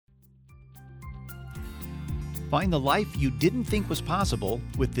Find the life you didn't think was possible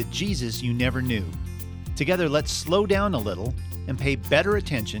with the Jesus you never knew. Together, let's slow down a little and pay better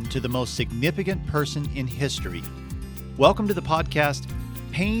attention to the most significant person in history. Welcome to the podcast,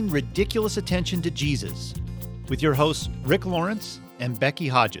 Paying Ridiculous Attention to Jesus, with your hosts Rick Lawrence and Becky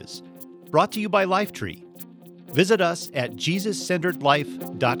Hodges, brought to you by Lifetree. Visit us at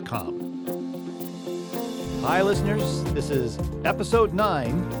JesusCenteredLife.com. Hi, listeners. This is episode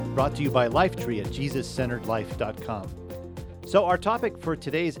 9, brought to you by Lifetree at JesusCenteredLife.com. So our topic for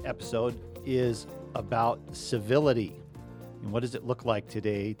today's episode is about civility. And what does it look like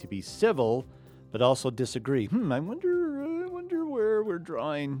today to be civil, but also disagree? I wonder where we're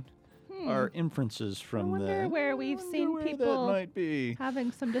drawing our inferences from. I wonder where we've seen people that might be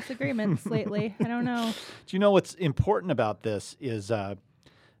having some disagreements lately. I don't know. Do you know what's important about this is, I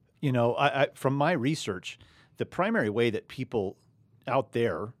from my research, the primary way that people out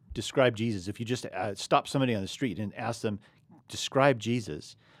there describe Jesus, if you just stop somebody on the street and ask them, describe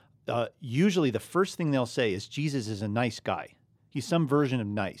Jesus, usually the first thing they'll say is Jesus is a nice guy. He's some version of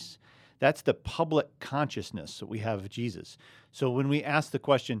nice. That's the public consciousness that we have of Jesus. So when we ask the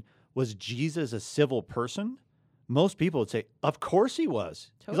question, was Jesus a civil person? Most people would say, of course he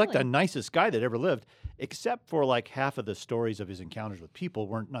was. Totally. He's like the nicest guy that ever lived, except for like half of the stories of his encounters with people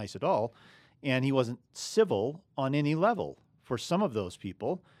weren't nice at all. And he wasn't civil on any level for some of those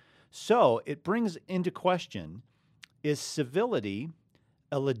people. So it brings into question, is civility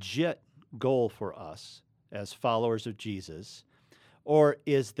a legit goal for us as followers of Jesus? Or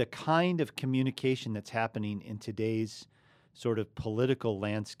is the kind of communication that's happening in today's sort of political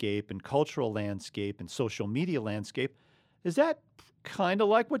landscape and cultural landscape and social media landscape, is that kind of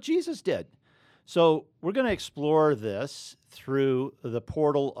like what Jesus did? So we're going to explore this through the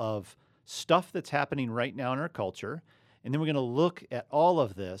portal of stuff that's happening right now in our culture, and then we're going to look at all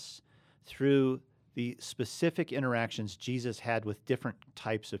of this through the specific interactions Jesus had with different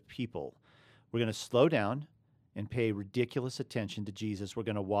types of people. We're going to slow down and pay ridiculous attention to Jesus. We're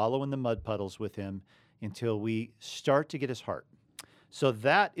going to wallow in the mud puddles with him until we start to get his heart. So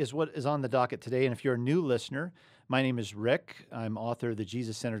that is what is on the docket today. And if you're a new listener, my name is Rick. I'm author of The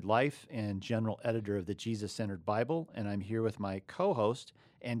Jesus-Centered Life and general editor of the Jesus-Centered Bible. And I'm here with my co-host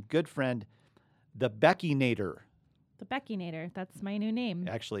and good friend, the Becky-nator. The Becky-nator. That's my new name.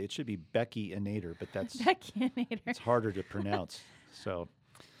 Actually, it should be Becky-nator, but that's Becky-nator. It's harder to pronounce. So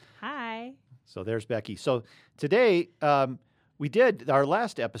there's Becky. So today we did our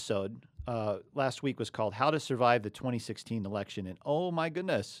last episode. Last week was called How to Survive the 2016 Election. And oh my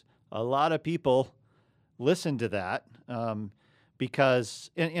goodness, a lot of people listened to that because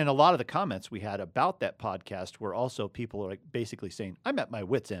in a lot of the comments we had about that podcast were also people like basically saying, I'm at my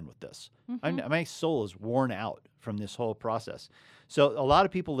wit's end with this. My soul is worn out from this whole process. So a lot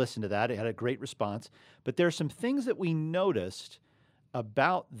of people listened to that. It had a great response. But there are some things that we noticed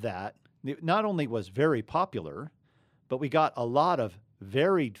about that. It not only was very popular, but we got a lot of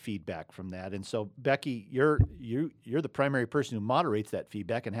varied feedback from that. And so, Becky, you're the primary person who moderates that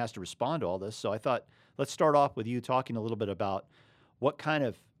feedback and has to respond to all this. So I thought, let's start off with you talking a little bit about what kind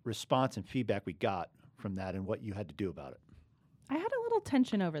of response and feedback we got from that and what you had to do about it. I had a little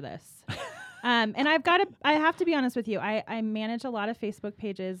tension over this. And I have to be honest with you. I manage a lot of Facebook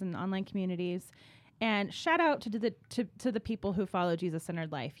pages and online communities. And shout out to the people who follow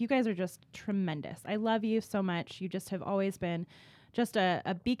Jesus-Centered Life. You guys are just tremendous. I love you so much. You just have always been just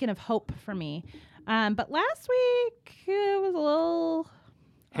a beacon of hope for me. But last week, it was a little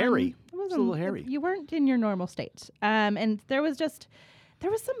hairy. It was a little hairy. You weren't in your normal state. And there was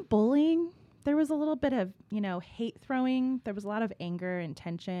some bullying. There was a little bit of, hate throwing. There was a lot of anger and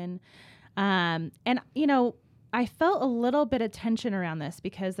tension. And I felt a little bit of tension around this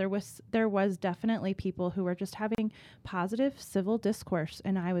because there was definitely people who were just having positive civil discourse,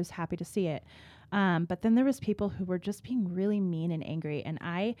 and I was happy to see it. But then there was people who were just being really mean and angry, and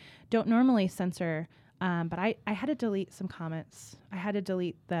I don't normally censor, but I had to delete some comments. I had to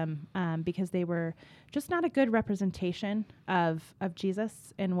delete them because they were just not a good representation of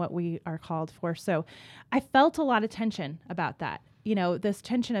Jesus and what we are called for. So I felt a lot of tension about that. This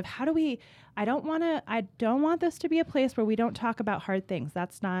tension of I don't want this to be a place where we don't talk about hard things.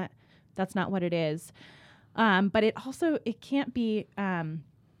 That's not what it is. But it can't be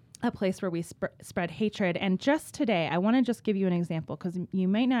a place where we spread hatred. And just today, I want to just give you an example because you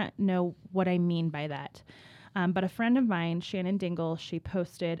might not know what I mean by that. But a friend of mine, Shannon Dingle, she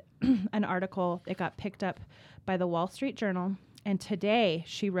posted an article. It got picked up by the Wall Street Journal. And today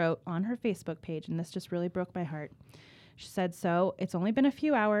she wrote on her Facebook page, and this just really broke my heart. She said, so it's only been a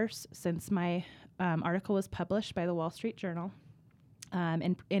few hours since my article was published by the Wall Street Journal.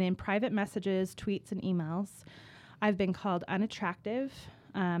 And in private messages, tweets, and emails, I've been called unattractive,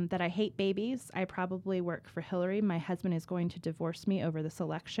 that I hate babies. I probably work for Hillary. My husband is going to divorce me over this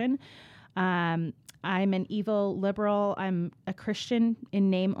election. I'm an evil liberal. I'm a Christian in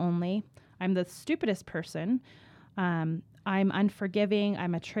name only. I'm the stupidest person. I'm unforgiving.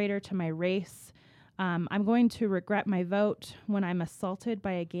 I'm a traitor to my race. I'm going to regret my vote when I'm assaulted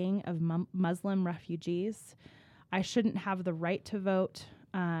by a gang of Muslim refugees. I shouldn't have the right to vote.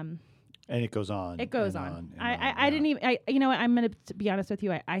 And it goes on. It goes on. I didn't even, you know what, I'm going to be honest with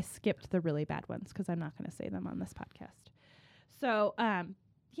you. I skipped the really bad ones because I'm not going to say them on this podcast. So,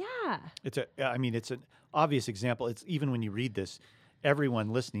 yeah. It's an obvious example. It's even when you read this, everyone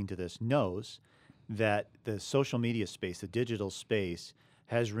listening to this knows that the social media space, the digital space,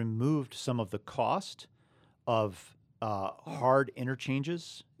 has removed some of the cost of hard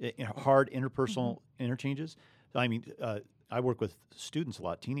interchanges, hard interpersonal interchanges. I mean, I work with students a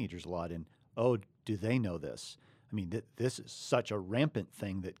lot, teenagers a lot, and do they know this? I mean, this is such a rampant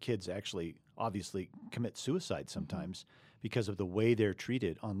thing that kids actually obviously commit suicide sometimes because of the way they're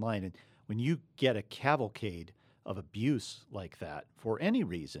treated online. And when you get a cavalcade of abuse like that for any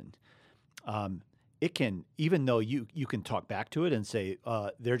reason, it can, even though you can talk back to it and say,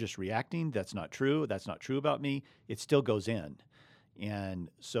 they're just reacting, that's not true about me, it still goes in. And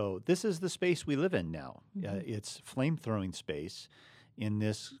so this is the space we live in now. It's flame-throwing space in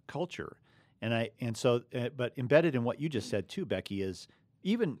this culture. But embedded in what you just said too, Becky, is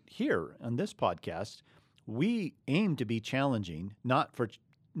even here on this podcast, we aim to be challenging, not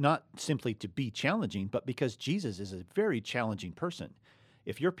simply to be challenging, but because Jesus is a very challenging person.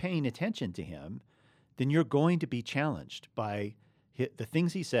 If you're paying attention to him, then you're going to be challenged by the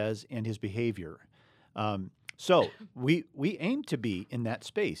things he says and his behavior. So we aim to be in that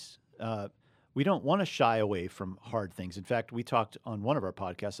space. We don't want to shy away from hard things. In fact, we talked on one of our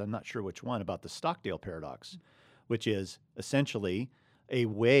podcasts, I'm not sure which one, about the Stockdale paradox, which is essentially a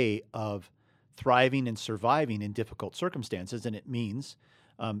way of thriving and surviving in difficult circumstances. And it means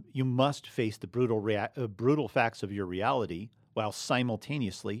you must face the brutal facts of your reality while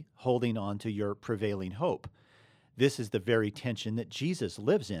simultaneously holding on to your prevailing hope. This is the very tension that Jesus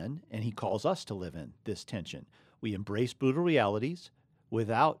lives in, and he calls us to live in, this tension. We embrace brutal realities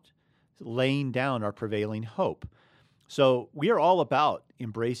without laying down our prevailing hope. So we are all about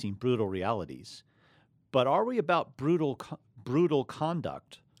embracing brutal realities, but are we about brutal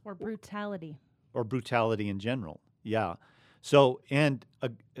conduct? Or brutality. Or brutality in general, yeah. So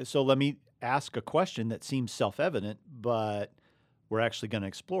let me ask a question that seems self-evident, but we're actually going to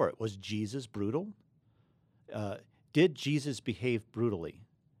explore it. Was Jesus brutal? Did Jesus behave brutally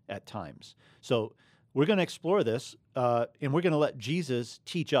at times? So we're going to explore this, and we're going to let Jesus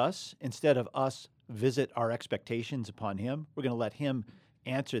teach us instead of us visit our expectations upon him. We're going to let him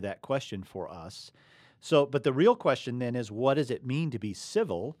answer that question for us. So, but the real question then is, what does it mean to be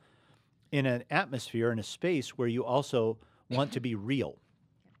civil in an atmosphere, in a space where you also want to be real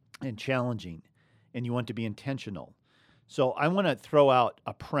and challenging, and you want to be intentional? So I want to throw out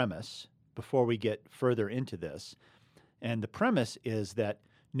a premise before we get further into this. And the premise is that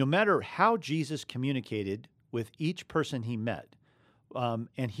no matter how Jesus communicated with each person he met,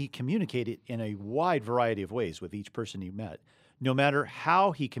 and he communicated in a wide variety of ways with each person he met, no matter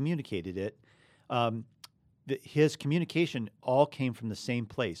how he communicated it, his communication all came from the same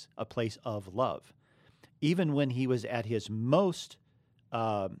place, a place of love. Even when he was at his most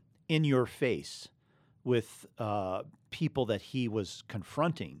in your face with people that he was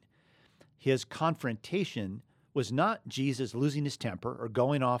confronting, his confrontation was not Jesus losing his temper or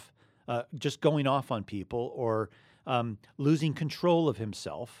going off on people or losing control of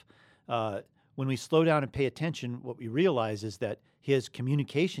himself. When we slow down and pay attention, what we realize is that his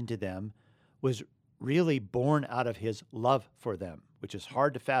communication to them was really born out of his love for them, which is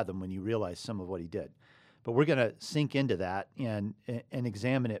hard to fathom when you realize some of what he did. But we're going to sink into that and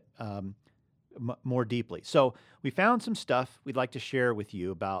examine it more deeply. So we found some stuff we'd like to share with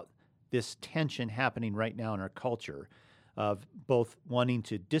you about this tension happening right now in our culture of both wanting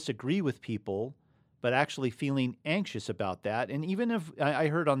to disagree with people, but actually feeling anxious about that. And even if I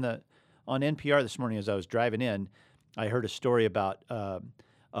heard on NPR this morning as I was driving in, I heard a story about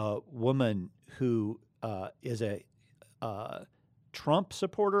a woman who is a Trump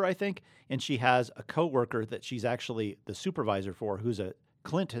supporter, I think, and she has a coworker that she's actually the supervisor for who's a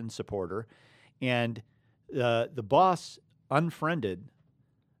Clinton supporter, and the boss unfriended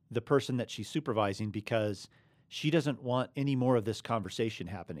the person that she's supervising because she doesn't want any more of this conversation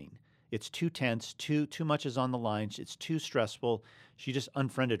happening. It's too tense, too much is on the line, it's too stressful. She just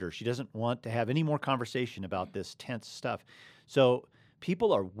unfriended her. She doesn't want to have any more conversation about this tense stuff. So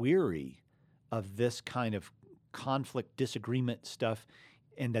people are weary of this kind of conflict, disagreement stuff,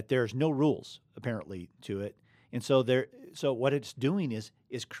 and that there's no rules apparently to it. And so what it's doing is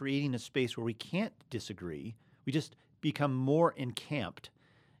creating a space where we can't disagree. We just become more encamped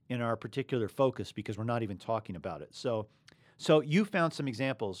in our particular focus because we're not even talking about it. So you found some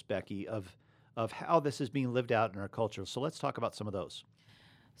examples, Becky, of how this is being lived out in our culture. So let's talk about some of those.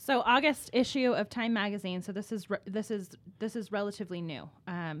 So August issue of Time magazine. So this is relatively new.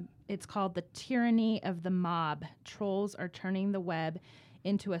 It's called "The Tyranny of the Mob. Trolls are turning the web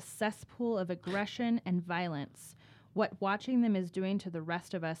into a cesspool of aggression and violence. What watching them is doing to the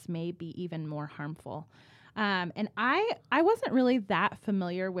rest of us may be even more harmful." And I wasn't really that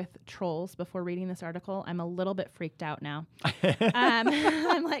familiar with trolls before reading this article. I'm a little bit freaked out now.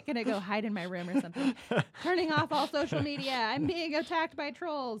 I'm like going to go hide in my room or something. Turning off all social media. I'm being attacked by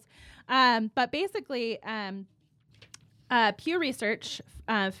trolls. But basically, Pew Research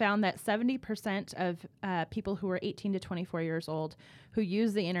found that 70% of people who were 18 to 24 years old who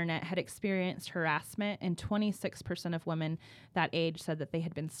use the internet had experienced harassment, and 26% of women that age said that they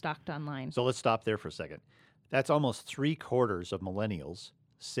had been stalked online. So let's stop there for a second. That's almost 3/4 of millennials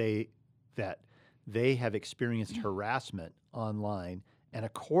say that they have experienced harassment online, and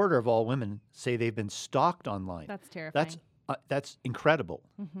 1/4 of all women say they've been stalked online. That's terrifying. That's incredible.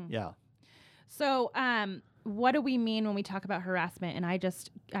 Mm-hmm. Yeah. So, what do we mean when we talk about harassment? And I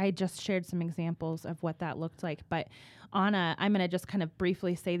just shared some examples of what that looked like. But I'm going to just kind of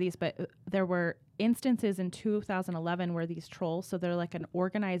briefly say these, but there were instances in 2011 where these trolls, so they're like an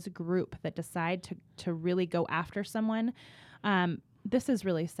organized group that decide to really go after someone. This is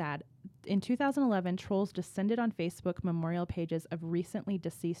really sad. In 2011, trolls descended on Facebook memorial pages of recently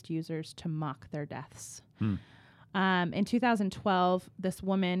deceased users to mock their deaths. In 2012, this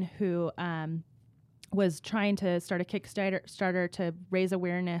woman who was trying to start a Kickstarter to raise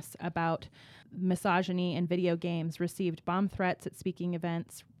awareness about misogyny in video games received bomb threats at speaking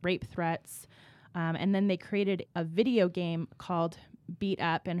events, rape threats, and then they created a video game called Beat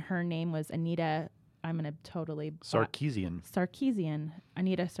Up, and her name was Anita. I'm going to totally... Sarkeesian.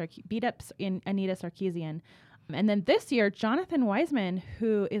 Beat Up in Anita Sarkeesian. And then this year, Jonathan Weisman,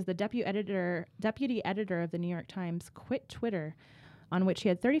 who is the deputy editor of the New York Times, quit Twitter, on which he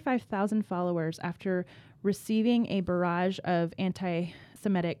had 35,000 followers after receiving a barrage of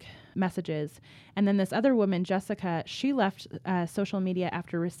anti-Semitic messages. And then this other woman, Jessica, she left social media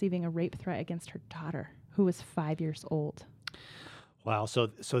after receiving a rape threat against her daughter, who was 5 years old. Wow. So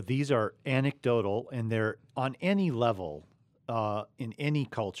these are anecdotal, and they're on any level, in any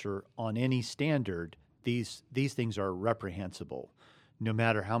culture, on any standard. These things are reprehensible, no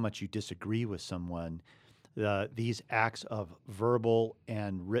matter how much you disagree with someone. These acts of verbal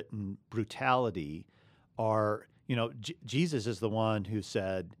and written brutality are, Jesus is the one who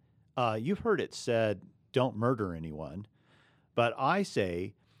said, you've heard it said, don't murder anyone. But I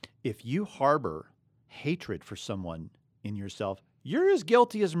say, if you harbor hatred for someone in yourself, you're as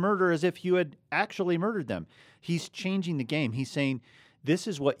guilty as murder as if you had actually murdered them. He's changing the game. He's saying, this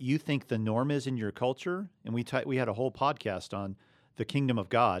is what you think the norm is in your culture. And we had a whole podcast on the kingdom of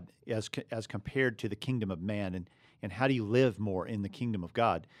God as compared to the kingdom of man, and how do you live more in the kingdom of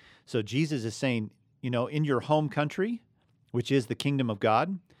God. So Jesus is saying, in your home country, which is the kingdom of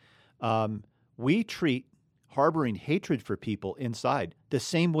God, we treat harboring hatred for people inside the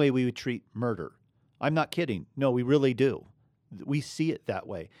same way we would treat murder. I'm not kidding. No, we really do. We see it that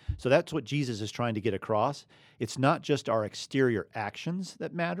way. So that's what Jesus is trying to get across. It's not just our exterior actions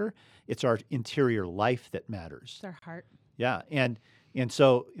that matter. It's our interior life that matters. It's our heart. Yeah. And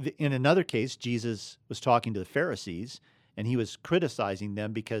so in another case, Jesus was talking to the Pharisees, and he was criticizing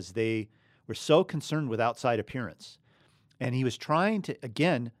them because they were so concerned with outside appearance. And he was trying to,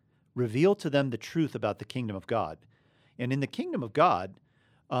 again, reveal to them the truth about the kingdom of God. And in the kingdom of God,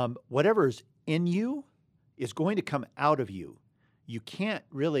 whatever is in you is going to come out of you. You can't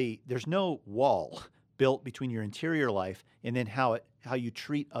really, there's no wall built between your interior life and then how you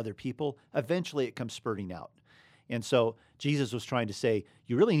treat other people. Eventually it comes spurting out. And so Jesus was trying to say,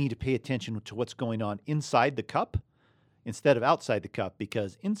 you really need to pay attention to what's going on inside the cup instead of outside the cup,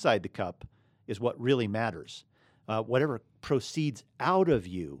 because inside the cup is what really matters. Whatever proceeds out of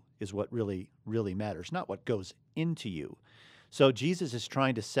you is what really, really matters, not what goes into you. So Jesus is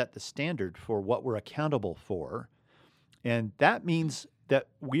trying to set the standard for what we're accountable for. And that means that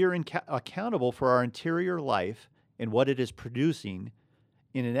we're accountable for our interior life and what it is producing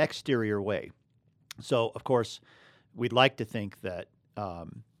in an exterior way. So, of course, we'd like to think that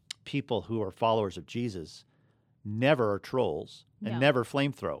people who are followers of Jesus never are trolls and never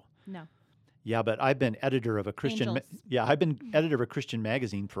flamethrow. No. Yeah, but I've been editor of a Christian. Angels. Yeah, I've been editor of a Christian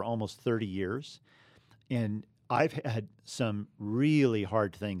magazine for almost 30 years, and I've had some really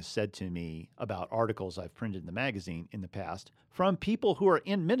hard things said to me about articles I've printed in the magazine in the past from people who are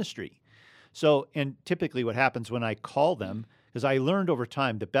in ministry. So, and typically what happens when I call them, because I learned over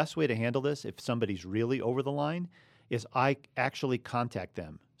time the best way to handle this if somebody's really over the line is I actually contact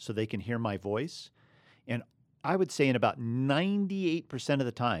them so they can hear my voice. And I would say in about 98% of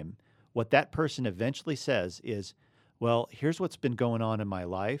the time, what that person eventually says is, well, here's what's been going on in my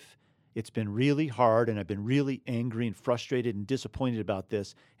life. It's been really hard, and I've been really angry and frustrated and disappointed about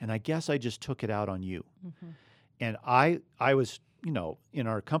this, and I guess I just took it out on you. Mm-hmm. And I was, in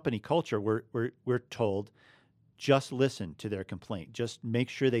our company culture, we're told just listen to their complaint, just make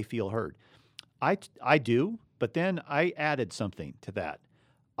sure they feel heard. I do, but then I added something to that.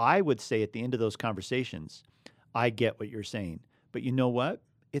 I would say at the end of those conversations, I get what you're saying, but you know what?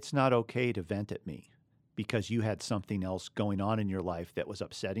 It's not okay to vent at me because you had something else going on in your life that was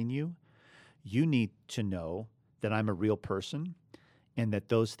upsetting you. You need to know that I'm a real person and that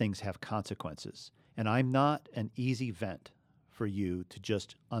those things have consequences. And I'm not an easy vent for you to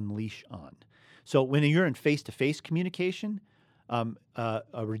just unleash on. So when you're in face-to-face communication, a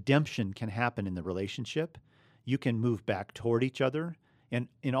redemption can happen in the relationship. You can move back toward each other. And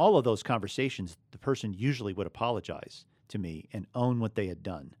in all of those conversations, the person usually would apologize to me and own what they had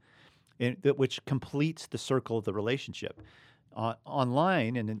done, which completes the circle of the relationship.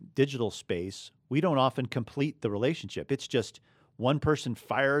 Online and in digital space, we don't often complete the relationship. It's just one person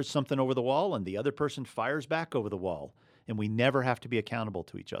fires something over the wall and the other person fires back over the wall, and we never have to be accountable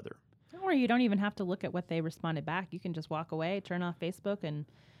to each other. Or you don't even have to look at what they responded back. You can just walk away, turn off Facebook, and,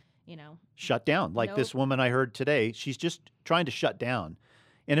 shut down. Like this woman I heard today, she's just trying to shut down.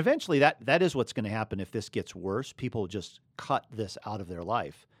 And eventually that is what's going to happen if this gets worse. People just cut this out of their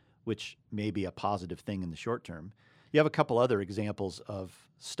life, which may be a positive thing in the short term. You have a couple other examples of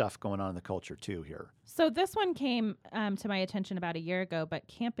stuff going on in the culture too here. So this one came to my attention about a year ago, but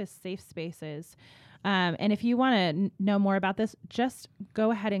campus safe spaces. And if you want to know more about this, just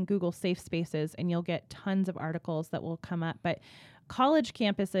go ahead and Google safe spaces and you'll get tons of articles that will come up. But college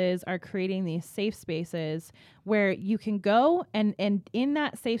campuses are creating these safe spaces where you can go and in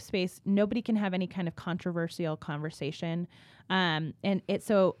that safe space, nobody can have any kind of controversial conversation.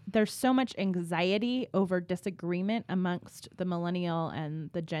 So there's so much anxiety over disagreement amongst the millennial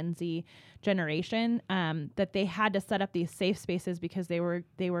and the Gen Z generation that they had to set up these safe spaces because they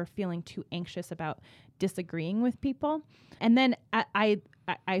were feeling too anxious about disagreeing with people. And then I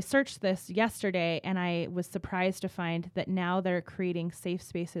searched this yesterday and I was surprised to find that now they're creating safe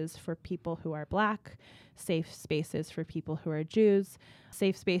spaces for people who are Black, safe spaces for people who are Jews,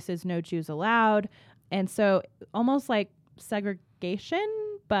 safe spaces, no Jews allowed. And so almost like segregation,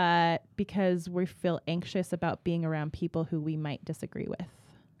 but because we feel anxious about being around people who we might disagree with.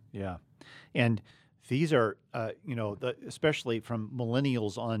 Yeah. And these are, especially from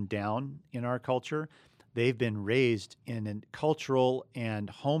millennials on down in our culture, they've been raised in a cultural and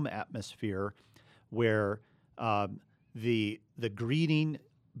home atmosphere where the greeting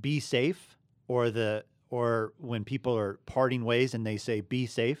 "be safe" or when people are parting ways and they say "be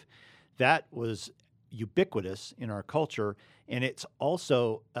safe," that was ubiquitous in our culture, and it's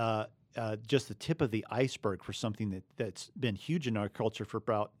also just the tip of the iceberg for something that's been huge in our culture for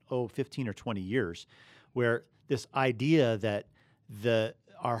about 15 or 20 years, where this idea that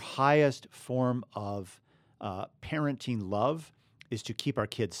our highest form of parenting love is to keep our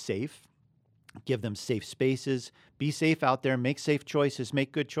kids safe, give them safe spaces, be safe out there, make safe choices,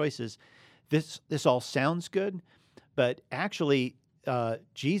 make good choices. This all sounds good, but actually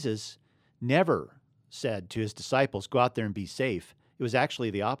Jesus never said to his disciples, go out there and be safe. It was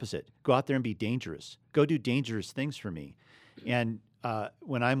actually the opposite. Go out there and be dangerous. Go do dangerous things for me. And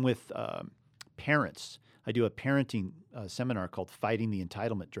when I'm with parents, I do a parenting seminar called Fighting the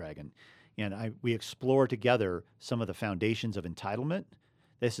Entitlement Dragon. And we explore together some of the foundations of entitlement.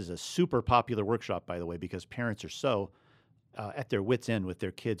 This is a super popular workshop, by the way, because parents are so at their wits' end with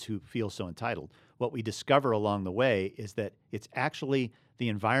their kids who feel so entitled. What we discover along the way is that it's actually the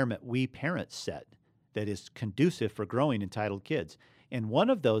environment we parents set that is conducive for growing entitled kids. And one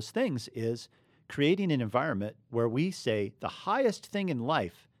of those things is creating an environment where we say the highest thing in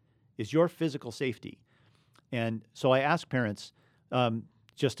life is your physical safety. And so I ask parents,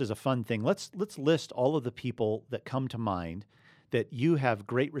 just as a fun thing, let's list all of the people that come to mind that you have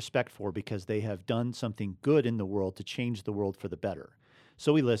great respect for because they have done something good in the world to change the world for the better.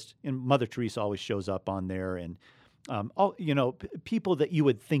 So we list, and Mother Teresa always shows up on there, and people that you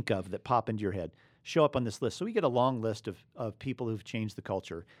would think of that pop into your head show up on this list. So we get a long list of people who've changed the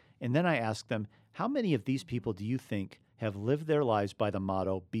culture. And then I asked them, how many of these people do you think have lived their lives by the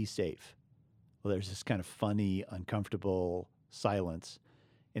motto, be safe? Well, there's this kind of funny, uncomfortable silence.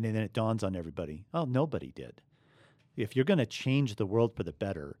 And then it dawns on everybody, oh, nobody did. If you're going to change the world for the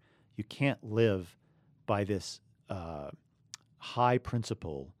better, you can't live by this high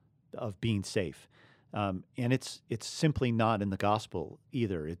principle of being safe. And it's simply not in the gospel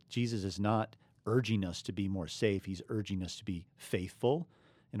either. Jesus is not urging us to be more safe. He's urging us to be faithful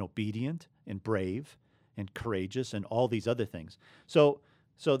and obedient and brave and courageous and all these other things. So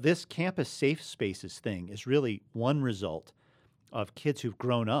this campus safe spaces thing is really one result of kids who've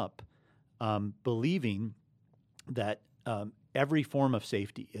grown up believing that every form of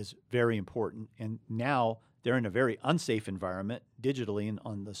safety is very important. And now they're in a very unsafe environment digitally and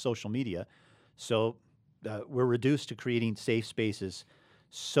on the social media. So we're reduced to creating safe spaces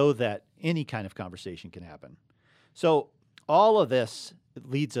so that any kind of conversation can happen. So all of this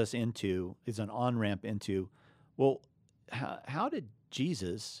leads us into, is an on-ramp into, well, how did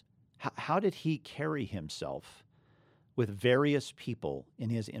Jesus, how did he carry himself with various people in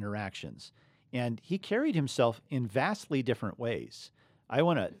his interactions? And he carried himself in vastly different ways. I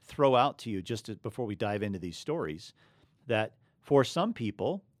want to throw out to you, before we dive into these stories, that for some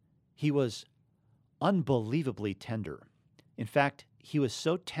people, he was unbelievably tender. In fact, he was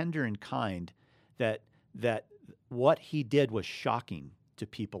so tender and kind that what he did was shocking to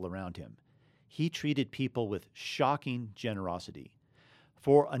people around him. He treated people with shocking generosity.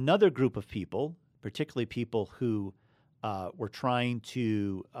 For another group of people, particularly people who were trying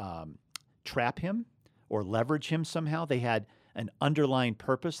to trap him or leverage him somehow, they had an underlying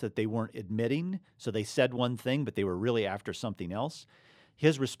purpose that they weren't admitting, so they said one thing, but they were really after something else.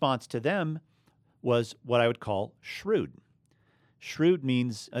 His response to them was what I would call shrewd. Shrewd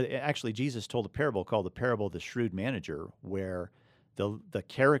means, actually, Jesus told a parable called the parable of the shrewd manager, where the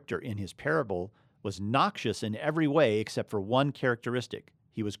character in his parable was noxious in every way except for one characteristic.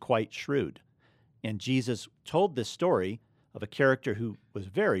 He was quite shrewd. And Jesus told this story of a character who was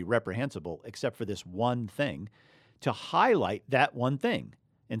very reprehensible except for this one thing, to highlight that one thing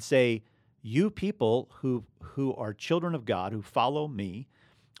and say, you people who are children of God, who follow me,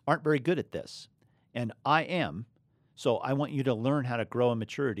 aren't very good at this. And I am. So I want you to learn how to grow in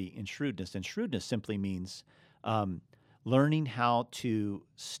maturity in shrewdness. And shrewdness simply means learning how to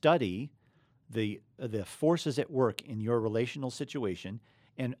study the forces at work in your relational situation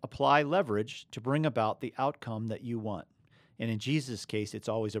and apply leverage to bring about the outcome that you want. And in Jesus' case, it's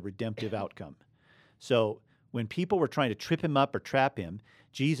always a redemptive outcome. So when people were trying to trip him up or trap him,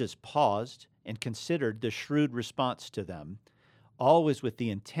 Jesus paused and considered the shrewd response to them, always with the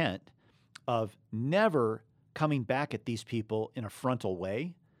intent of never coming back at these people in a frontal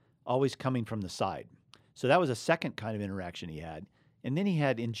way, always coming from the side. So that was a second kind of interaction he had. And then he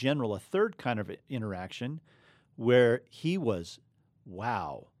had, in general, a third kind of interaction where he was,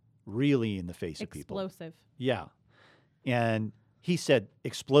 really in the face of people. Explosive. Yeah. And he said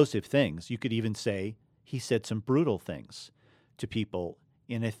explosive things. You could even say he said some brutal things to people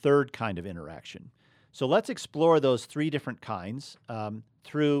in a third kind of interaction. So let's explore those three different kinds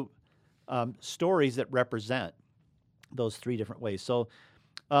through stories that represent those three different ways. So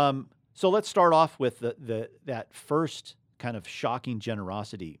let's start off with that first kind of shocking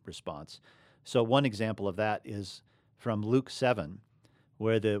generosity response. So one example of that is from Luke 7,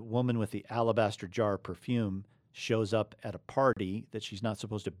 where the woman with the alabaster jar of perfume shows up at a party that she's not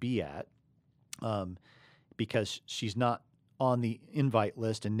supposed to be at because she's not on the invite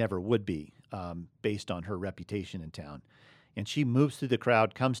list and never would be based on her reputation in town. And she moves through the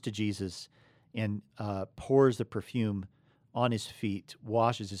crowd, comes to Jesus, and pours the perfume on his feet,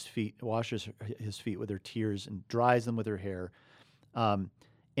 washes his feet with her tears, and dries them with her hair.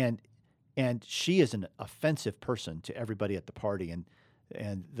 And she is an offensive person to everybody at the party, and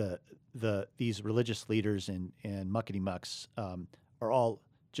these religious leaders and muckety mucks are all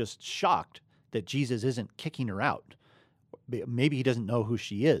just shocked that Jesus isn't kicking her out. Maybe he doesn't know who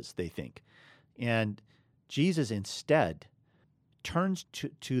she is, they think. And Jesus instead turns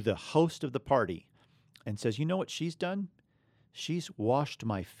to the host of the party and says, you know what she's done? She's washed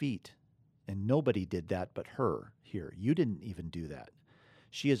my feet, and nobody did that but her here. You didn't even do that.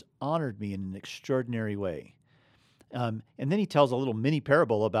 She has honored me in an extraordinary way. And then he tells a little mini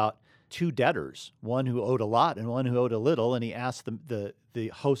parable about two debtors, one who owed a lot and one who owed a little, and he asked the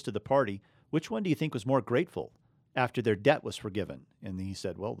host of the party, which one do you think was more grateful after their debt was forgiven? And he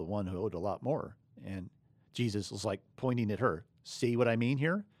said, well, the one who owed a lot more. And Jesus was like pointing at her. See what I mean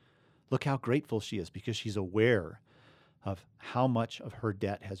here? Look how grateful she is because she's aware of how much of her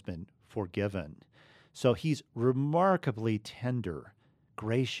debt has been forgiven. So he's remarkably tender,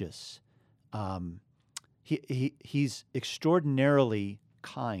 gracious. He's extraordinarily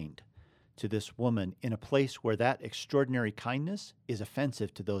kind to this woman in a place where that extraordinary kindness is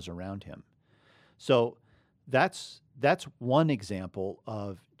offensive to those around him. So that's one example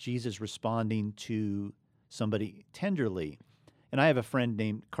of Jesus responding to somebody tenderly. And I have a friend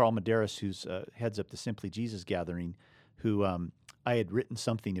named Carl Medeiros who's heads up the Simply Jesus gathering, who I had written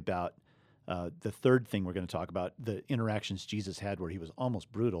something about the third thing we're going to talk about, the interactions Jesus had where he was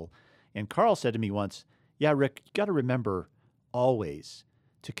almost brutal. And Carl said to me once, yeah, Rick, you got to remember always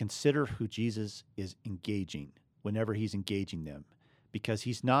to consider who Jesus is engaging whenever he's engaging them, because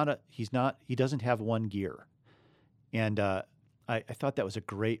he doesn't have one gear. And I thought that was a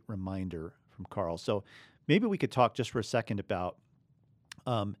great reminder from Carl. So maybe we could talk just for a second about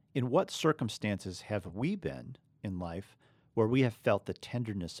in what circumstances have we been in life where we have felt the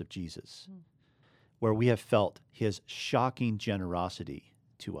tenderness of Jesus, where we have felt his shocking generosity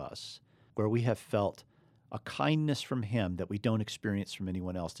to us, where we have felt a kindness from him that we don't experience from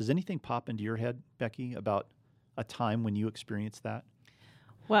anyone else. Does anything pop into your head, Becky, about a time when you experienced that?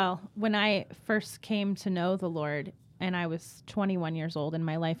 Well, when I first came to know the Lord, and I was 21 years old, and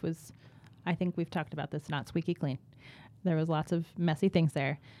my life was, I think we've talked about this, not squeaky clean. There was lots of messy things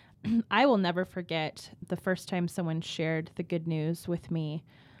there. I will never forget the first time someone shared the good news with me.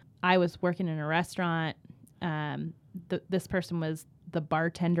 I was working in a restaurant. This person was the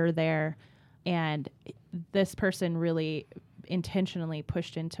bartender there, and this person really intentionally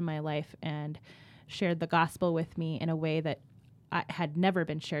pushed into my life and shared the gospel with me in a way that had never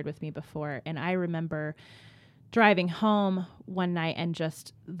been shared with me before. And I remember driving home one night and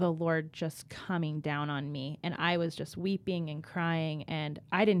just the Lord just coming down on me. And I was just weeping and crying, and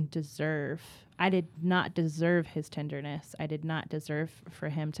I did not deserve his tenderness. I did not deserve for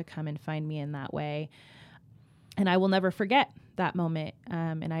him to come and find me in that way. And I will never forget that moment.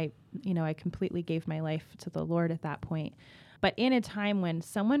 And I completely gave my life to the Lord at that point. But in a time when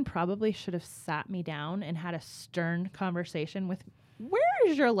someone probably should have sat me down and had a stern conversation with, where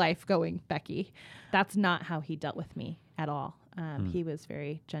is your life going, Becky? That's not how he dealt with me at all. He was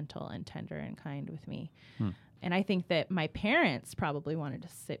very gentle and tender and kind with me. And I think that my parents probably wanted to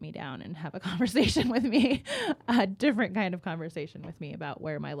sit me down and have a conversation with me, a different kind of conversation with me about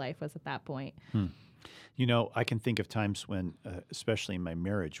where my life was at that point. You know, I can think of times when, especially in my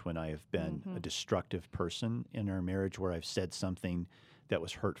marriage, when I have been a destructive person in our marriage, where I've said something that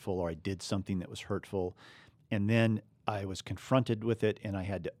was hurtful or I did something that was hurtful, and then I was confronted with it and I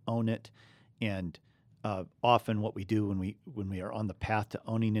had to own it. And often what we do when we are on the path to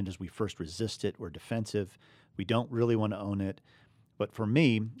owning it is we first resist it. We're defensive. We don't really want to own it. But for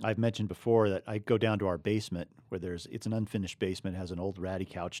me, I've mentioned before that I go down to our basement where it's an unfinished basement, has an old ratty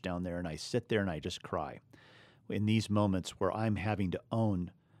couch down there, and I sit there and I just cry. In these moments where I'm having to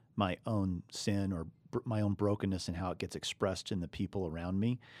own my own sin or my own brokenness and how it gets expressed in the people around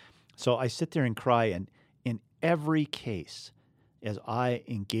me. So I sit there and cry, and in every case, as I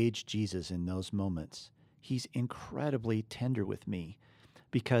engage Jesus in those moments, he's incredibly tender with me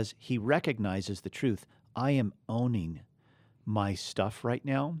because he recognizes the truth. I am owning my stuff right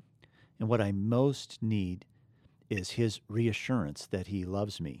now, and what I most need is his reassurance that he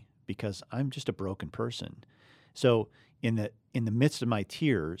loves me because I'm just a broken person. So in the midst of my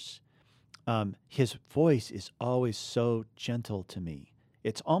tears, his voice is always so gentle to me.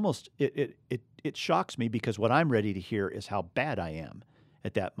 It's almost it shocks me because what I'm ready to hear is how bad I am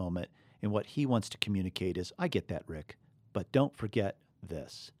at that moment, and what he wants to communicate is, I get that, Rick, but don't forget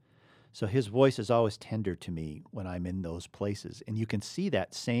this. So his voice is always tender to me when I'm in those places. And you can see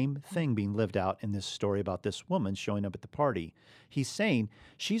that same thing being lived out in this story about this woman showing up at the party. He's saying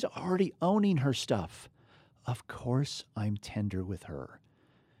she's already owning her stuff. Of course I'm tender with her.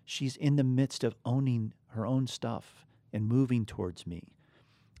 She's in the midst of owning her own stuff and moving towards me.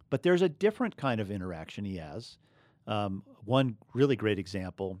 But there's a different kind of interaction he has. One really great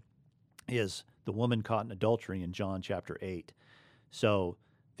example is the woman caught in adultery in John chapter 8. So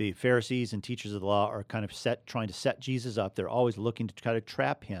the Pharisees and teachers of the law are kind of trying to set Jesus up. They're always looking to try to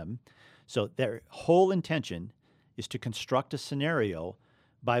trap him. So their whole intention is to construct a scenario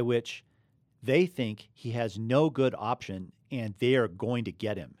by which they think he has no good option and they are going to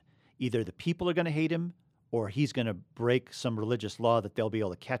get him. Either the people are going to hate him or he's going to break some religious law that they'll be able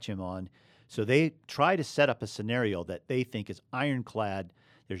to catch him on. So they try to set up a scenario that they think is ironclad.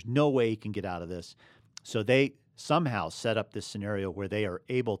 There's no way he can get out of this. So they somehow set up this scenario where they are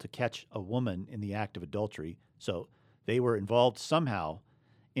able to catch a woman in the act of adultery. So they were involved somehow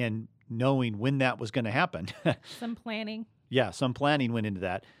in knowing when that was going to happen. Some planning. Yeah, some planning went into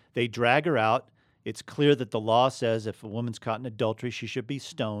that. They drag her out, It's clear that the law says if a woman's caught in adultery, she should be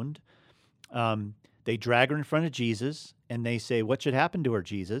stoned. They drag her in front of Jesus, and they say, "What should happen to her,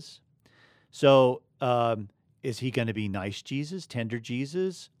 Jesus?" So is he going to be nice Jesus, tender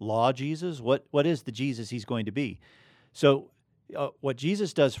Jesus, law Jesus? What is the Jesus he's going to be? So what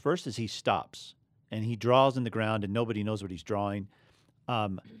Jesus does first is he stops, and he draws in the ground, and nobody knows what he's drawing.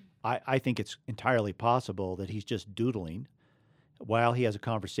 I think it's entirely possible that he's just doodling while he has a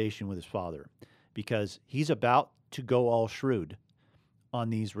conversation with his Father, because he's about to go all shrewd on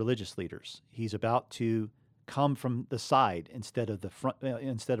these religious leaders. He's about to come from the side instead of the front,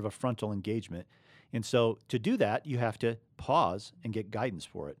 instead of a frontal engagement. And so to do that, you have to pause and get guidance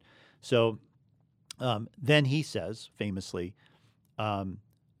for it. So then he says famously, "All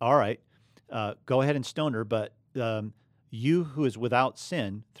right, go ahead and stone her, but you who is without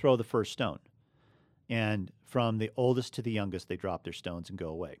sin, throw the first stone." And from the oldest to the youngest, they drop their stones and go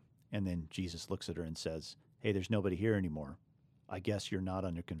away. And then Jesus looks at her and says, "Hey, there's nobody here anymore. I guess you're not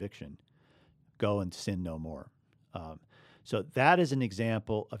under conviction. Go and sin no more." So that is an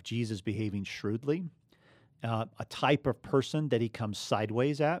example of Jesus behaving shrewdly, a type of person that he comes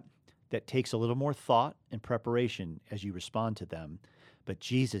sideways at, that takes a little more thought and preparation as you respond to them. But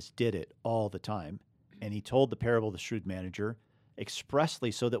Jesus did it all the time. And he told the parable of the shrewd manager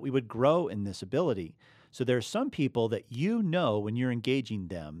expressly so that we would grow in this ability. So there are some people that you know when you're engaging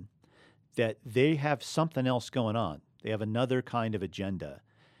them that they have something else going on. They have another kind of agenda.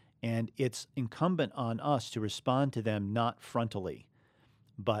 And it's incumbent on us to respond to them not frontally,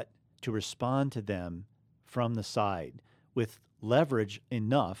 but to respond to them from the side with leverage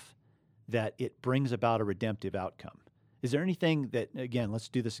enough that it brings about a redemptive outcome. Is there anything that, again, let's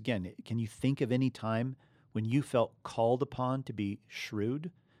do this again. Can you think of any time when you felt called upon to be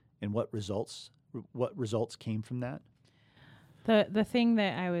shrewd, and what results came from that? The thing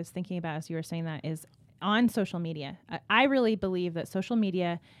that I was thinking about as you were saying that is on social media. I really believe that social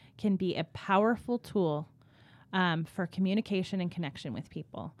media can be a powerful tool for communication and connection with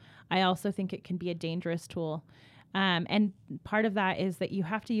people. I also think it can be a dangerous tool. And part of that is that you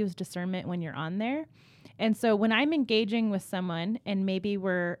have to use discernment when you're on there. And so when I'm engaging with someone and maybe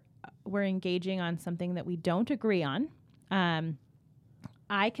we're engaging on something that we don't agree on,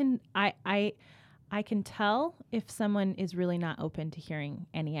 I can tell if someone is really not open to hearing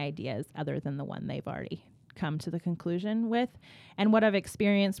any ideas other than the one they've already come to the conclusion with. And what I've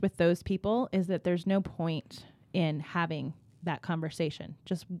experienced with those people is that there's no point in having that conversation.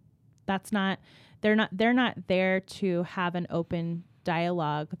 They're not there to have an open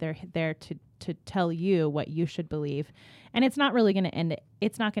dialogue. They're there to tell you what you should believe. And it's not really going to end.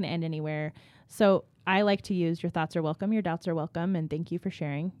 It's not going to end anywhere. So I like to use your thoughts are welcome, your doubts are welcome, and thank you for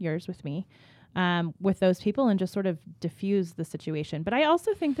sharing yours with me. With those people, and just sort of diffuse the situation. But I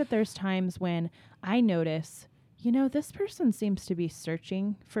also think that there's times when I notice, this person seems to be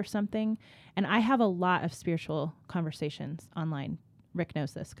searching for something. And I have a lot of spiritual conversations online. Rick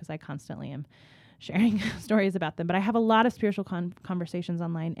knows this because I constantly am sharing stories about them. But I have a lot of spiritual conversations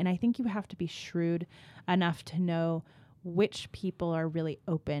online. And I think you have to be shrewd enough to know which people are really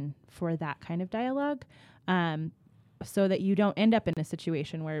open for that kind of dialogue, so that you don't end up in a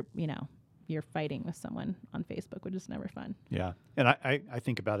situation where, you're fighting with someone on Facebook, which is never fun. Yeah. And I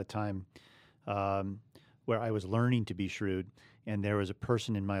think about a time where I was learning to be shrewd, and there was a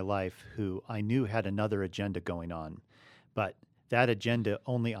person in my life who I knew had another agenda going on, but that agenda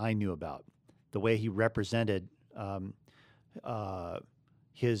only I knew about. The way he represented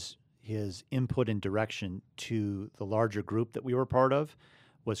his input and direction to the larger group that we were part of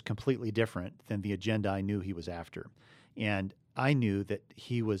was completely different than the agenda I knew he was after. And I knew that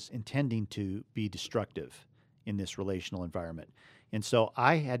he was intending to be destructive in this relational environment. And so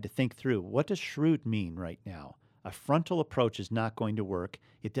I had to think through, what does shrewd mean right now? A frontal approach is not going to work.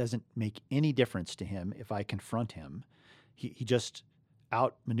 It doesn't make any difference to him if I confront him. He just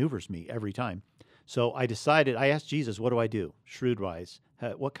outmaneuvers me every time. So I asked Jesus, what do I do, shrewd-wise?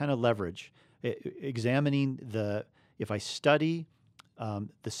 What kind of leverage? Examining if I study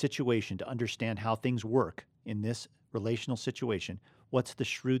the situation to understand how things work in this relational situation, what's the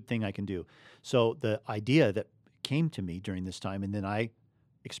shrewd thing I can do? So the idea that came to me during this time, and then I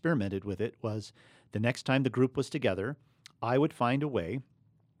experimented with it, was the next time the group was together, I would find a way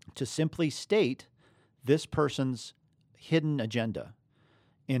to simply state this person's hidden agenda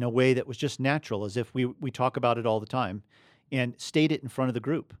in a way that was just natural, as if we talk about it all the time, and state it in front of the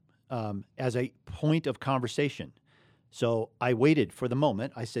group as a point of conversation. So I waited for the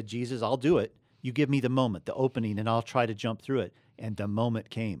moment. I said, Jesus, I'll do it. You give me the moment, the opening, and I'll try to jump through it. And the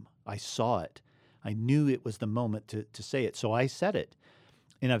moment came. I saw it. I knew it was the moment to say it. So I said it.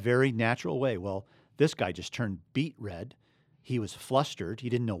 in a very natural way. Well, this guy just turned beet red. He was flustered. He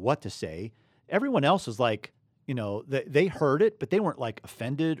didn't know what to say. Everyone else was like, they heard it, but they weren't like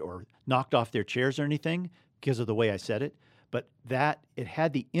offended or knocked off their chairs or anything because of the way I said it. But it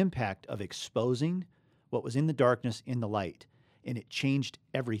had the impact of exposing what was in the darkness in the light, and it changed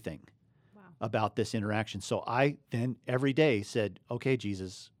everything about this interaction. So I then every day said, okay,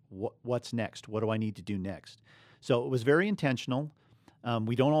 Jesus, what's next? What do I need to do next? So it was very intentional.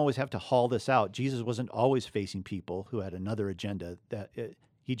 We don't always have to haul this out. Jesus wasn't always facing people who had another agenda.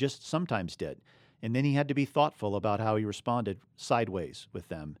 He just sometimes did. And then he had to be thoughtful about how he responded sideways with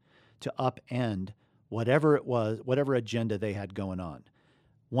them to upend whatever it was, whatever agenda they had going on.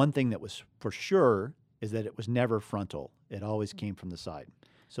 One thing that was for sure is that it was never frontal. It always came from the side.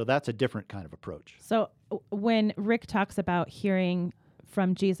 So that's a different kind of approach. So when Rick talks about hearing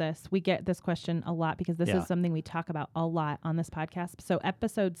from Jesus, we get this question a lot because this is something we talk about a lot on this podcast. So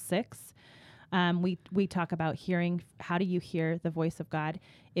episode 6, we talk about hearing. How do you hear the voice of God?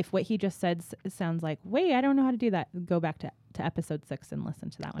 If what he just said sounds like, wait, I don't know how to do that, go back to episode 6 and listen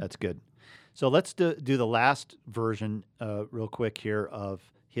to that one. That's good. So let's do the last version real quick here of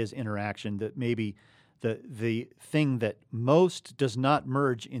his interaction, that maybe the thing that most does not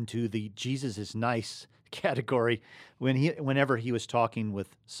merge into the Jesus is nice category whenever he was talking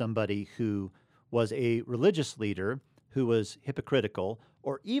with somebody who was a religious leader who was hypocritical,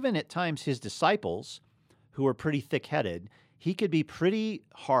 or even at times his disciples who were pretty thick-headed. He could be pretty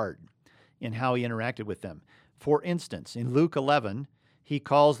hard in how he interacted with them. For instance, in Luke 11, he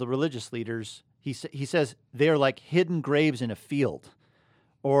calls the religious leaders, he says, they're like hidden graves in a field.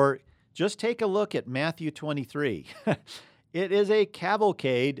 Or just take a look at Matthew 23. It is a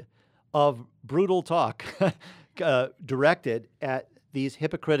cavalcade of brutal talk directed at these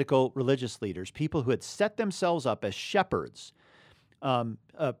hypocritical religious leaders, people who had set themselves up as shepherds,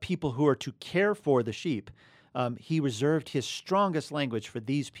 people who are to care for the sheep. He reserved his strongest language for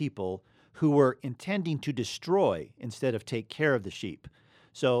these people who were intending to destroy instead of take care of the sheep.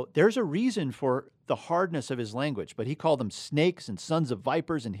 So there's a reason for the hardness of his language, but he called them snakes and sons of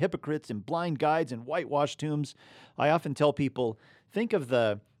vipers and hypocrites and blind guides and whitewashed tombs. I often tell people, think of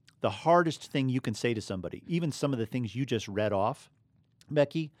the hardest thing you can say to somebody, even some of the things you just read off,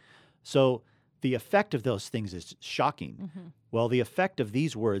 Becky. So the effect of those things is shocking. Mm-hmm. Well, the effect of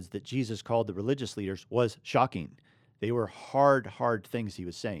these words that Jesus called the religious leaders was shocking. They were hard things he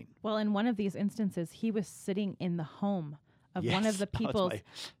was saying. Well, in one of these instances, he was sitting in the home of one of the people's.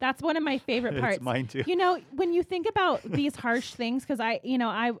 That's one of my favorite parts. It's mine too. When you think about these harsh things, because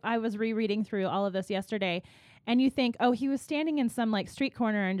I was rereading through all of this yesterday, and you think, oh, he was standing in some like street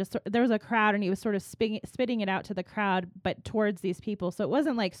corner and just there was a crowd, and he was sort of spitting it out to the crowd, but towards these people. So it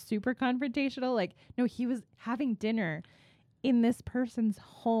wasn't like super confrontational. Like, no, he was having dinner in this person's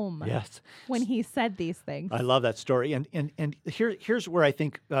home. Yes. When he said these things. I love that story, and here's where I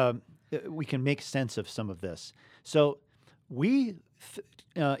think we can make sense of some of this. So we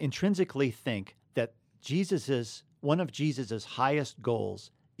intrinsically think that one of Jesus's highest goals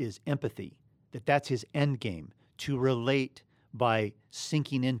is empathy, that's his end game, to relate by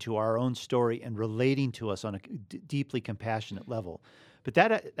sinking into our own story and relating to us on a deeply compassionate level. But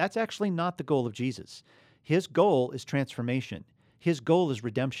that's actually not the goal of Jesus. His goal is transformation. His goal is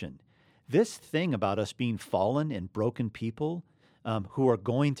redemption. This thing about us being fallen and broken people who are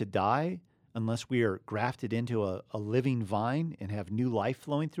going to die unless we are grafted into a living vine and have new life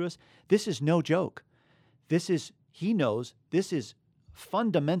flowing through us, this is no joke. He knows this is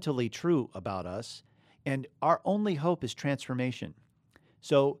fundamentally true about us, and our only hope is transformation.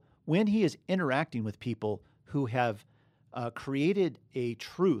 So when he is interacting with people who have created a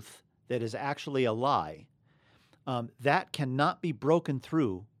truth that is actually a lie, that cannot be broken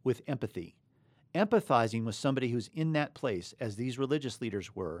through with empathy. Empathizing with somebody who's in that place, as these religious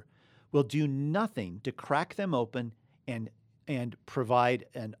leaders were, will do nothing to crack them open and provide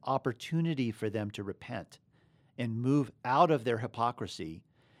an opportunity for them to repent and move out of their hypocrisy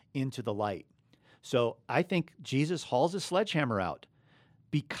into the light. So I think Jesus hauls his sledgehammer out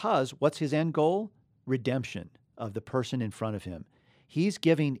because what's his end goal? Redemption of the person in front of him. He's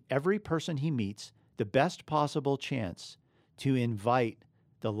giving every person he meets the best possible chance to invite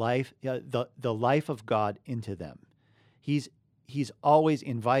the life of God into them. He's always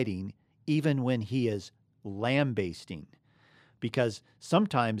inviting, even when he is lambasting, because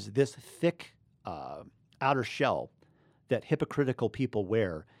sometimes this thick outer shell that hypocritical people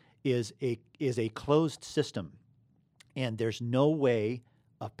wear is a closed system, and there's no way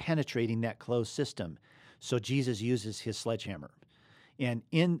of penetrating that closed system. So Jesus uses his sledgehammer, and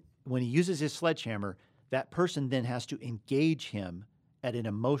when he uses his sledgehammer, that person then has to engage him at an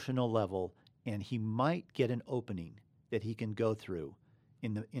emotional level, and he might get an opening that he can go through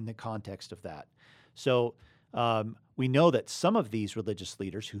in the context of that. So we know that some of these religious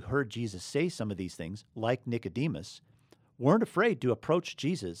leaders who heard Jesus say some of these things, like Nicodemus, weren't afraid to approach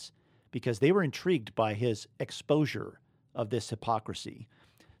Jesus because they were intrigued by his exposure of this hypocrisy.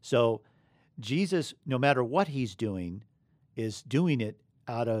 So Jesus, no matter what he's doing, is doing it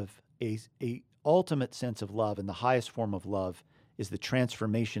out of a ultimate sense of love, and the highest form of love is the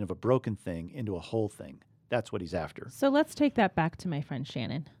transformation of a broken thing into a whole thing. That's what he's after. So let's take that back to my friend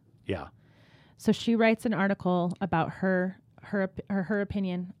Shannon. Yeah. So she writes an article about her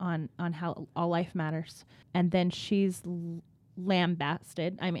opinion on how all life matters, and then she's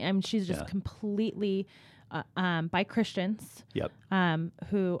lambasted. I mean, she's just completely by Christians. Yep.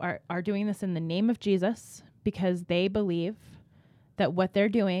 Who are doing this in the name of Jesus because they believe that what they're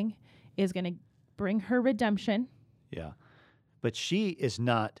doing is going to bring her redemption. Yeah. But she is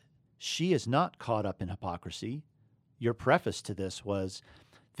not caught up in hypocrisy. Your preface to this was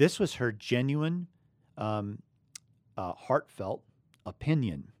her genuine, heartfelt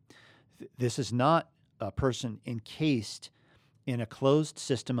opinion. This is not a person encased in a closed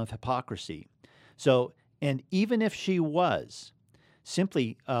system of hypocrisy. So, and even if she was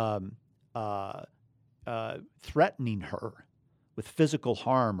simply threatening her with physical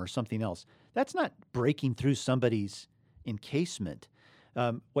harm or something else, that's not breaking through somebody's encasement.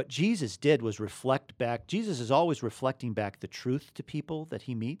 What Jesus did was reflect back. Jesus is always reflecting back the truth to people that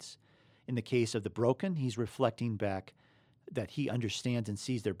he meets. In the case of the broken, he's reflecting back that he understands and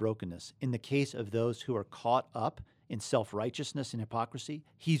sees their brokenness. In the case of those who are caught up in self-righteousness and hypocrisy,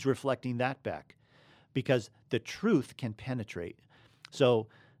 he's reflecting that back because the truth can penetrate. So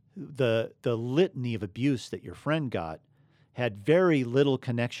the litany of abuse that your friend got had very little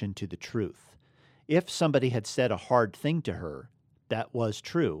connection to the truth. If somebody had said a hard thing to her that was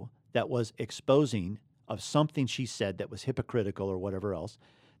true, that was exposing of something she said that was hypocritical or whatever else,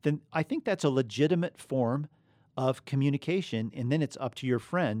 then I think that's a legitimate form of communication, and then it's up to your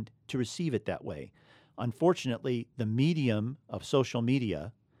friend to receive it that way. Unfortunately, the medium of social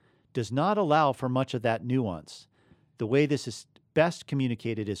media does not allow for much of that nuance. The way this is best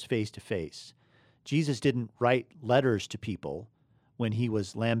communicated is face-to-face. Jesus didn't write letters to people when he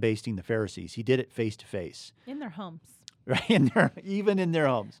was lambasting the Pharisees. He did it face-to-face. In their homes. Right, even in their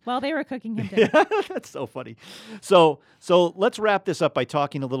homes. While they were cooking him dinner. That's so funny. So let's wrap this up by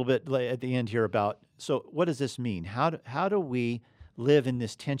talking a little bit at the end here about, so what does this mean? How do we live in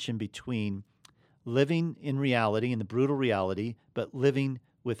this tension between living in reality, in the brutal reality, but living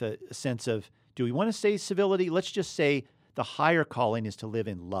with a sense of, do we want to say civility? Let's just say the higher calling is to live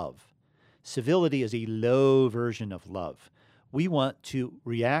in love. Civility is a low version of love. We want to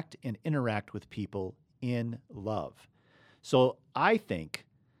react and interact with people in love. So I think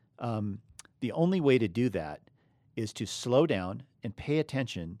the only way to do that is to slow down and pay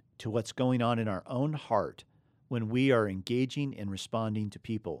attention to what's going on in our own heart when we are engaging and responding to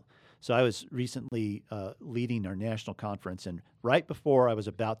people. So I was recently leading our national conference, and right before I was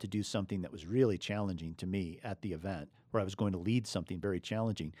about to do something that was really challenging to me at the event, where I was going to lead something very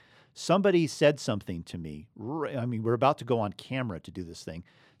challenging, somebody said something to me. I mean, we're about to go on camera to do this thing.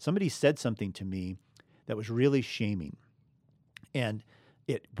 Somebody said something to me that was really shaming. And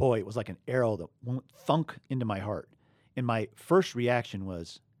it was like an arrow that went thunk into my heart. And my first reaction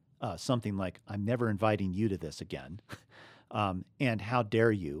was something like, I'm never inviting you to this again. And how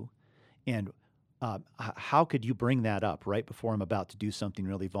dare you? And how could you bring that up right before I'm about to do something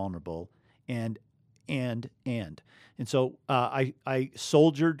really vulnerable? And so I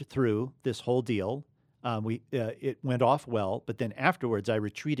soldiered through this whole deal. It went off well, but then afterwards I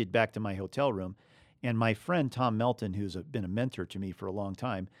retreated back to my hotel room. And my friend, Tom Melton, who's been a mentor to me for a long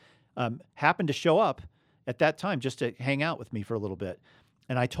time, happened to show up at that time just to hang out with me for a little bit.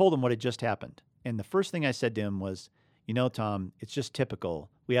 And I told him what had just happened. And the first thing I said to him was, you know, Tom, it's just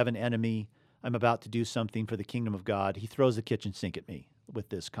typical. We have an enemy. I'm about to do something for the kingdom of God. He throws the kitchen sink at me with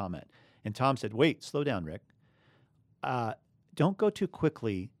this comment. And Tom said, wait, slow down, Rick. Don't go too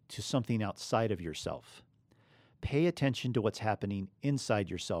quickly to something outside of yourself. Pay attention to what's happening inside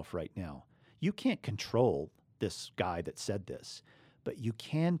yourself right now. You can't control this guy that said this, but you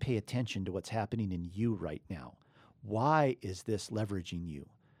can pay attention to what's happening in you right now. Why is this leveraging you?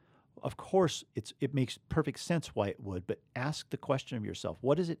 Of course, it makes perfect sense why it would, but ask the question of yourself,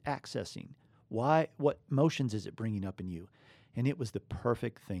 what is it accessing? Why? What emotions is it bringing up in you? And it was the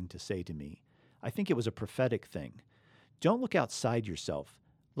perfect thing to say to me. I think it was a prophetic thing. Don't look outside yourself.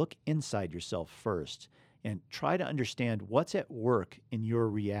 Look inside yourself first and try to understand what's at work in your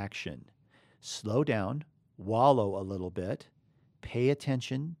reaction. Slow down, wallow a little bit, pay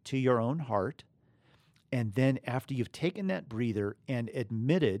attention to your own heart. And then after you've taken that breather and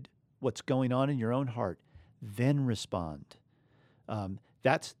admitted what's going on in your own heart, then respond.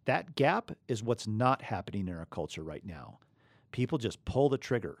 That gap is what's not happening in our culture right now. People just pull the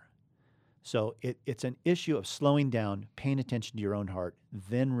trigger. So it's an issue of slowing down, paying attention to your own heart,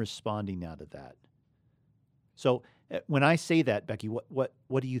 then responding out of that. So when I say that, Becky, what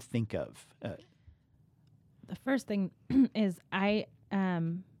do you think of? The first thing is I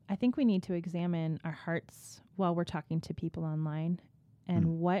think we need to examine our hearts while we're talking to people online,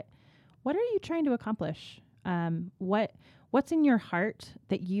 and what are you trying to accomplish? What's in your heart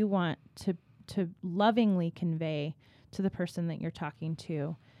that you want to lovingly convey to the person that you're talking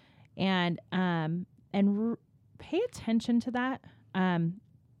to, and pay attention to that.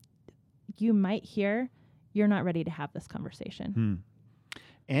 You might hear, you're not ready to have this conversation.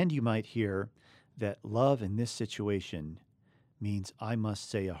 And you might hear that love in this situation means I must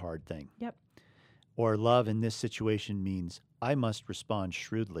say a hard thing. Yep. Or love in this situation means I must respond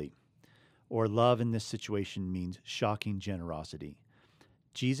shrewdly. Or love in this situation means shocking generosity.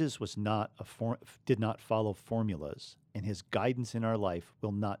 Jesus did not follow formulas, and his guidance in our life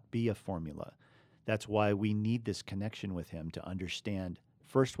will not be a formula. That's why we need this connection with him to understand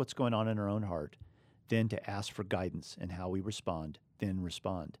first what's going on in our own heart, then to ask for guidance in how we respond, then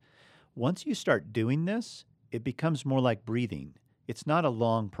respond. Once you start doing this, it becomes more like breathing. It's not a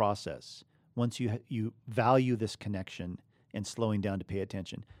long process once you value this connection and slowing down to pay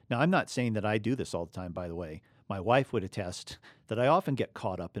attention. Now, I'm not saying that I do this all the time, by the way. My wife would attest that I often get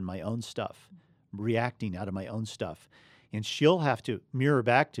caught up in my own stuff, reacting out of my own stuff. And she'll have to mirror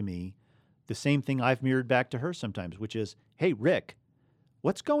back to me the same thing I've mirrored back to her sometimes, which is, hey, Rick,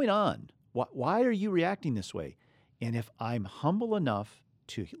 what's going on? Why are you reacting this way? And if I'm humble enough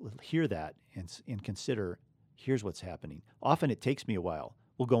to hear that and consider, here's what's happening. Often it takes me a while.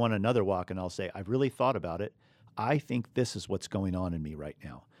 We'll go on another walk and I'll say, I've really thought about it. I think this is what's going on in me right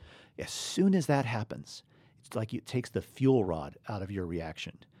now. As soon as that happens, it's like it takes the fuel rod out of your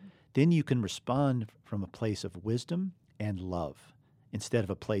reaction. Then you can respond from a place of wisdom and love instead of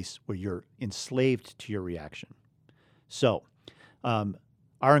a place where you're enslaved to your reaction. So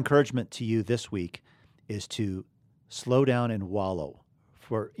our encouragement to you this week is to slow down and wallow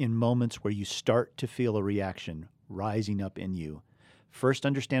in moments where you start to feel a reaction rising up in you. First,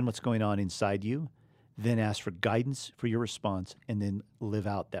 understand what's going on inside you, then ask for guidance for your response, and then live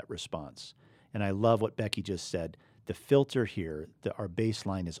out that response. And I love what Becky just said. The filter here, our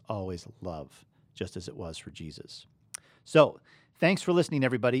baseline is always love, just as it was for Jesus. So thanks for listening,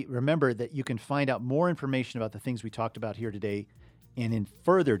 everybody. Remember that you can find out more information about the things we talked about here today and in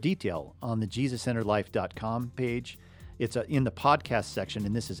further detail on the JesusCenteredLife.com page. It's in the podcast section,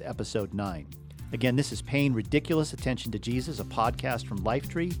 and this is episode 9. Again, this is Paying Ridiculous Attention to Jesus, a podcast from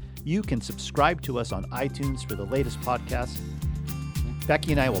Lifetree. You can subscribe to us on iTunes for the latest podcasts.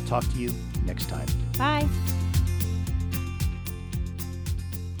 Becky and I will talk to you next time. Bye.